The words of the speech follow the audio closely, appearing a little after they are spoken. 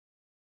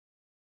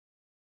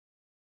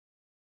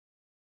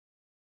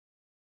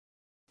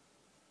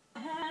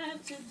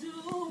to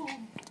do,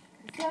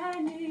 'cause I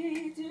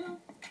need you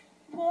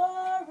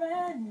more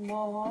and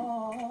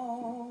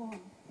more.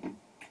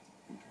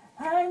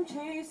 I'm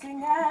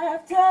chasing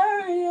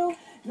after you,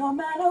 no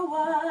matter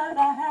what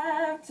I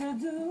have to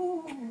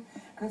do,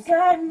 'cause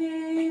I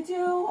need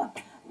you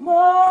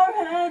more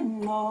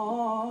and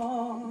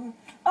more.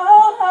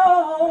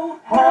 Oh,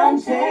 I'm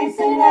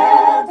chasing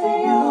after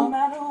you, no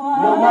matter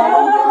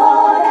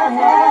what I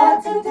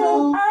have to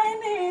do. I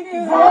need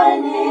you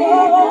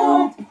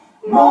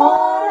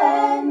more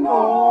and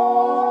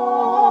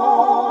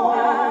more.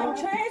 I'm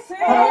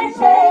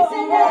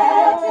chasing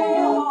after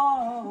you,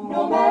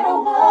 no matter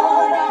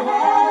what I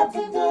have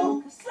to do.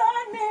 'Cause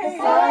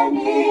I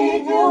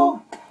need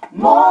you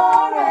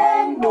more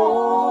and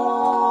more.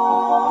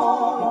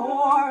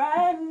 More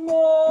and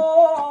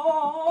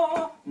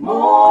more.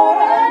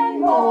 More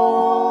and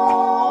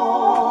more.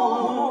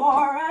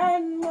 More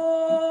and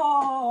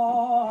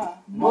more.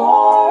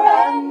 More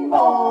and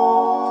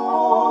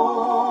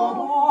more.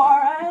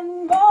 More and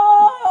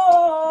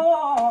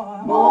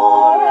more.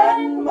 More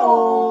and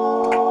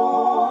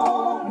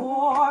more.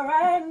 More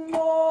and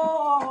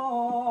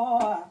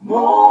more.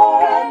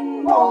 More and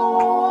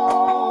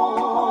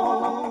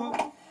more.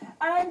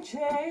 I'm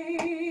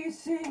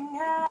chasing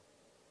out.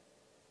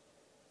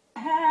 I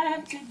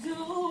have to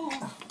do,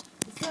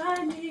 'cause I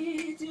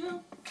need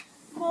you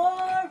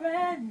more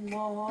and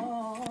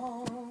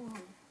more.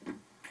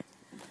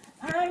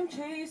 I'm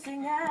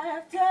chasing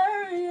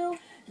after you,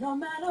 no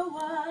matter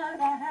what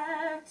I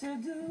have to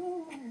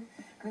do,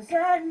 'cause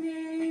I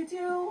need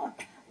you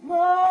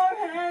more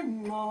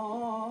and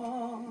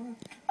more.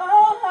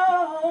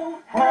 Oh,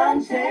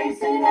 I'm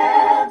chasing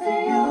after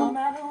you, no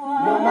matter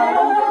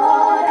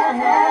what I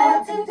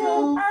have to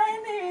do. I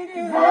need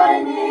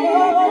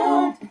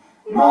you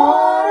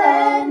more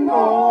and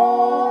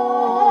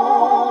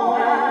more.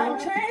 I'm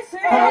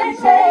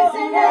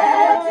chasing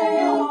after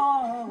you,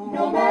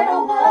 no matter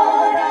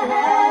what I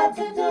have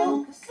to do.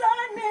 'Cause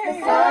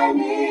I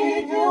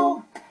need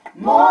you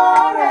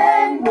more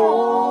and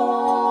more.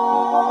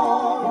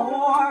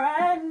 More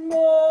and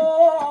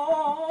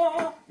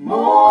more.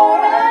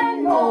 More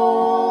and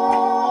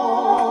more.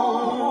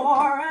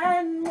 More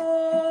and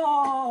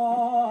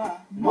more.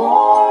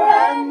 More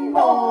and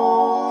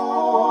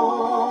more.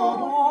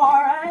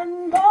 More and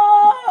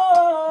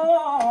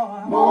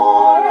more.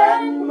 More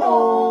and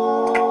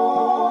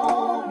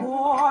more.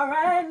 More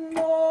and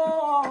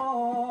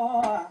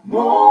more.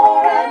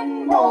 More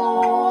and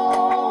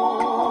more.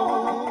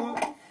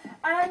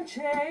 I'm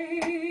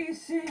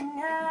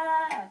chasing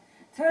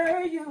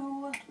after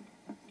you.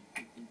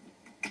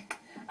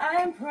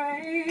 I'm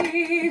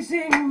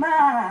praising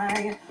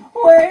my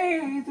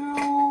way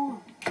through,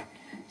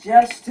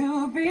 just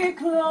to be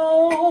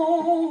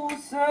closer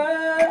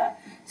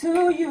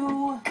to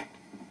you.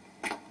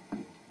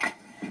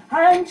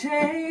 I'm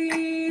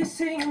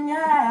chasing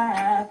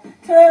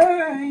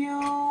after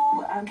you.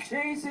 I'm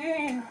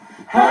chasing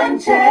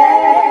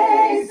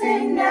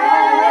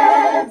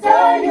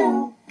after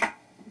you.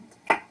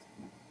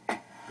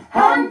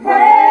 I'm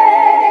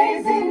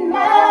praising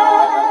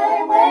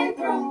my way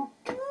through,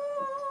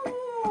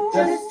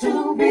 just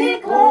to be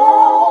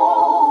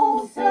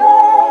closer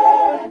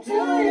to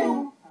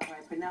you. All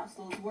right, pronounce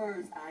those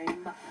words.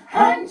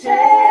 I'm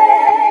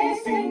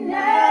chasing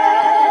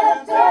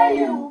after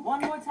you.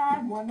 One more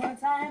time, I'm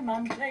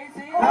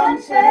chasing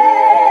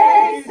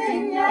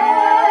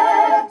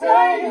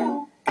after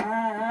you.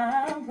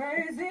 I'm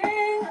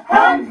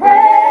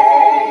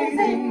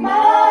praising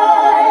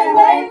my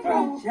way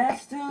through,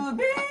 just to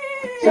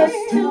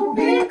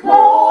be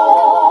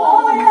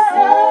closer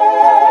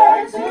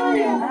to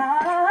you.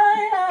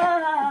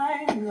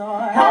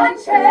 Lord, I'm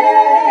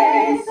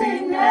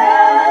chasing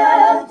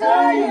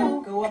after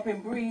you. Go up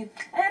and breathe.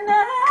 And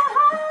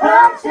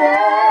I'm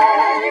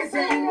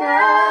chasing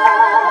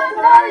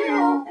after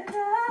you.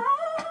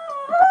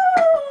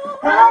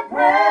 I'm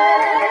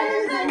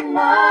praising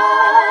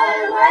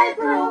my way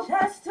through,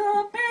 just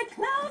to be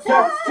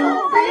closer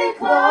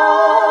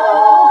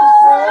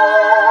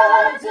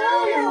to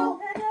you.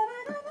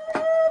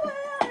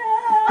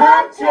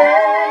 I'm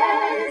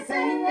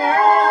chasing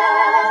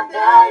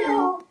after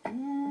you,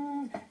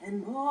 and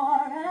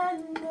more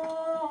and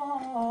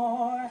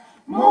more,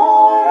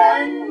 more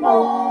and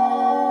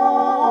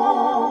more,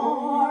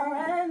 more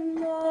and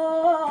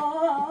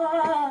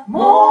more,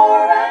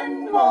 more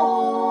and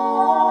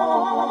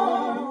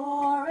more,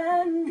 more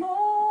and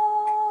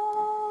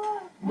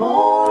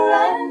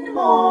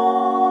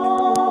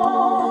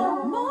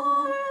more,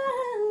 more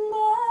and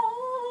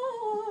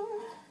more,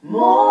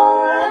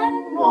 more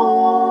and more.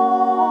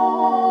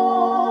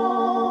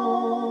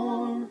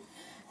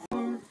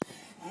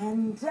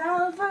 And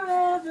I'll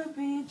forever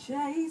be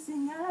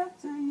chasing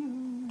after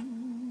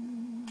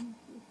you.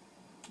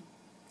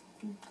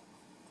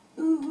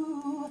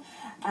 Ooh,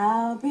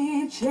 I'll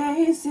be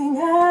chasing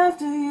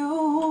after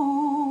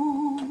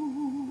you.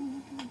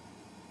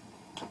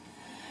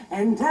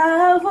 And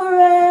I'll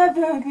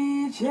forever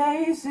be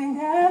chasing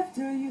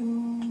after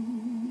you.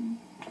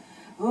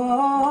 Oh,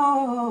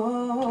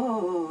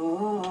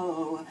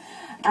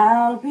 I'll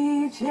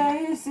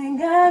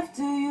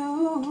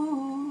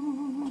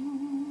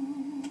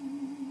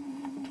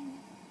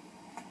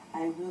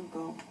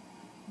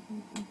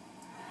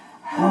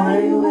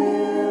I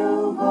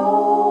will go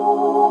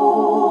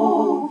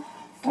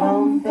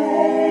from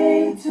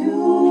faith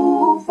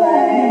to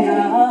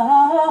faith,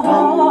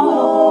 from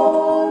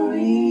glory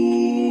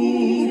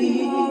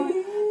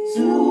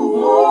to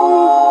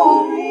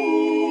glory.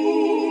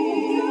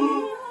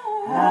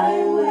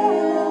 I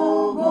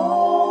will go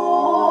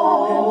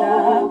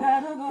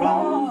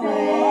from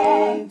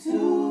faith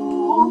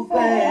to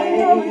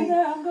faith,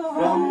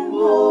 from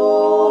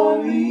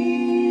glory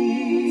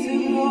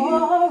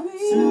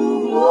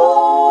to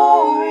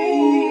glory.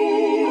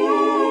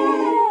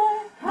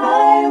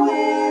 I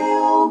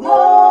will go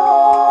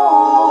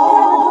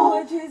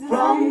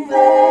from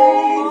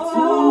faith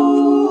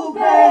to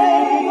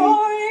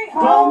faith,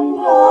 from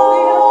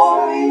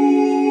glory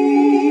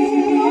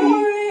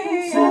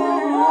to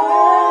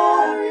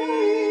glory.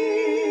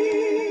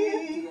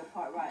 Your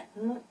part right.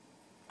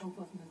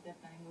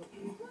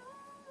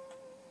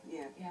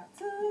 Yeah.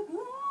 To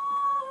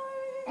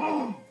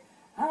glory.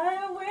 I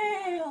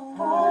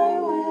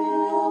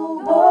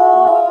will go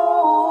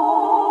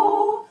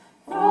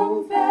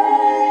from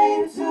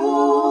faith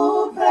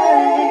to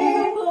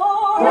faith,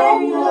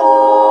 from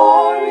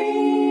glory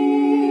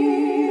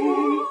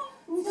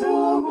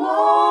to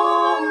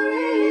glory.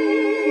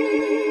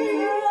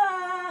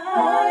 I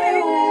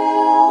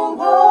will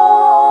go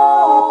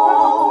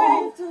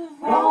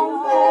from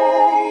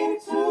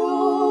faith to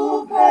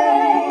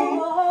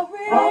faith,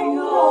 from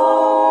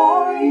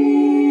glory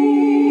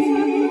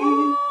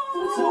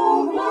to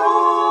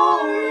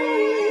glory.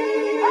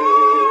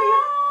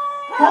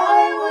 I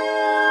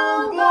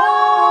will go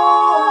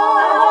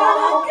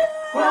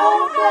from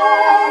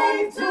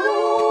faith to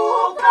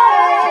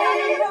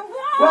faith,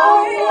 from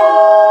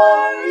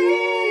glory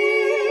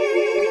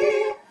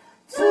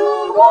to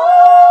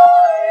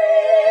glory.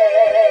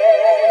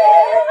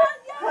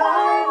 I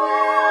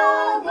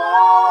will go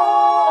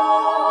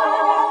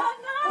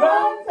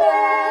from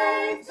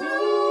faith to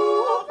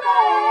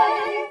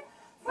faith,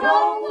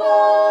 from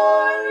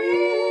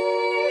glory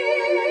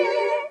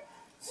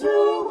to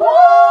glory.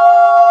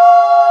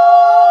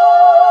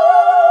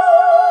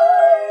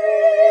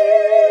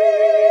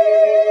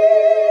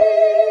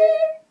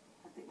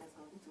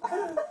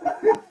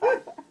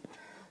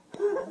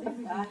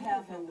 I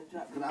have him to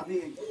drop. Can I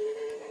be?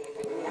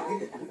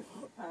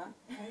 Huh?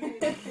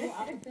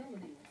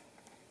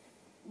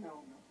 No.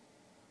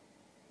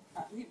 I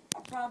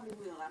probably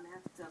will. I'm going to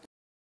have to tell